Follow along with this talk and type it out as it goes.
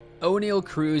Oneil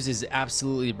Cruz is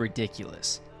absolutely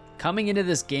ridiculous. Coming into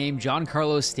this game,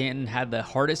 Giancarlo Stanton had the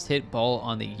hardest hit ball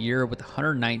on the year with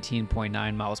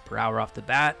 119.9 miles per hour off the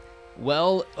bat.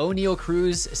 Well, Oneil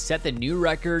Cruz set the new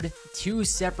record 2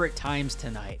 separate times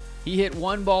tonight. He hit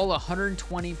one ball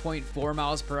 120.4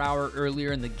 miles per hour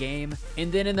earlier in the game,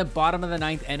 and then in the bottom of the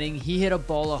 9th inning, he hit a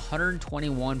ball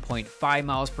 121.5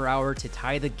 miles per hour to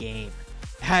tie the game.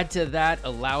 Add to that a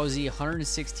lousy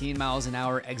 116 miles an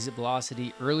hour exit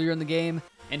velocity earlier in the game,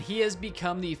 and he has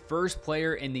become the first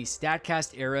player in the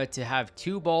Statcast era to have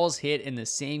 2 balls hit in the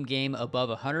same game above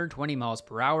 120 miles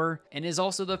per hour, and is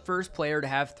also the first player to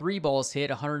have 3 balls hit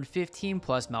 115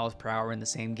 plus miles per hour in the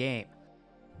same game.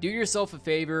 Do yourself a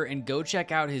favor and go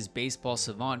check out his Baseball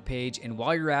Savant page, and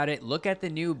while you're at it, look at the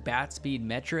new bat speed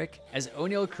metric, as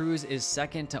Oneil Cruz is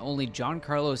second to only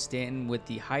Giancarlo Stanton with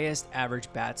the highest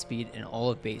average bat speed in all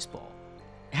of baseball.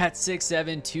 At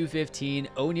 6'7", 215,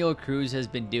 Oneil Cruz has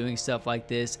been doing stuff like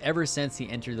this ever since he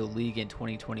entered the league in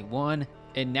 2021,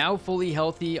 and now fully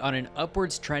healthy on an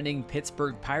upwards trending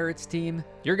Pittsburgh Pirates team,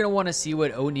 you're going to want to see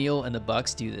what Oneil and the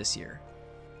Bucks do this year.